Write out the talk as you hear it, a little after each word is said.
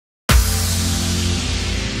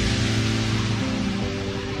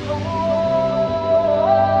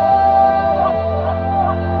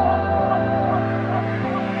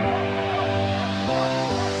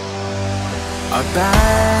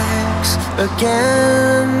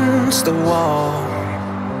against the wall.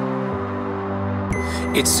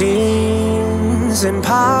 It seems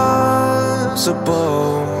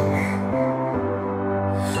impossible,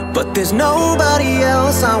 but there's nobody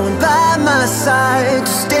else I want by my side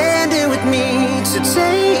to stand here with me, to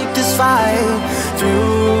take this fight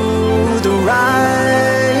through the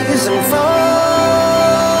rise and fall.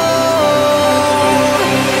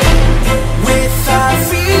 With our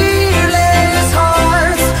fearless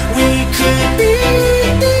hearts, we could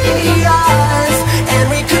beat the odds, and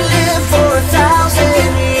we could live for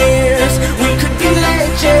 1,000 years. We could be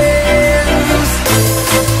legends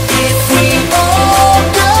if we all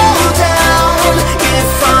go down. If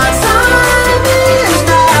our time is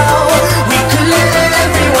now, we could let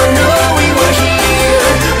everyone know we were here.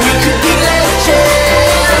 We could be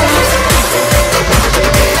legends.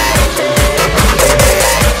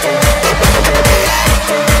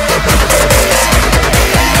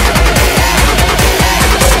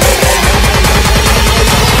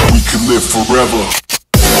 We can live forever.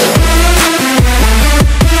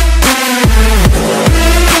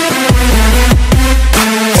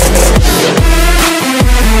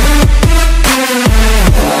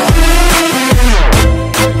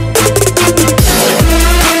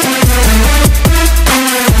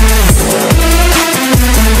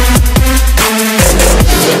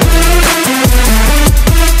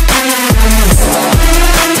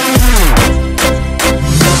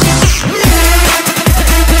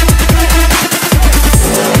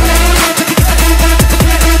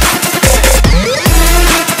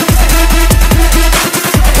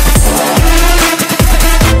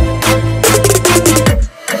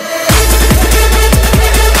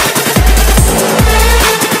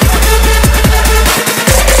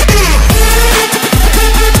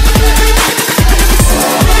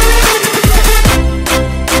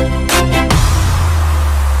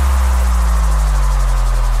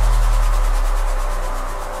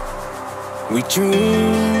 We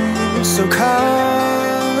dream so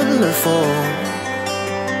colorful.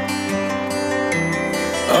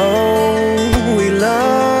 Oh, we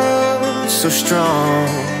love so strong.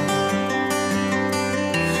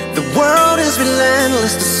 The world is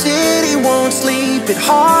relentless, the city won't sleep. It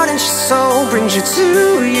hardens your soul, brings you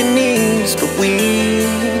to your knees. But we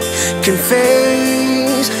can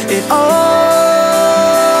face it all.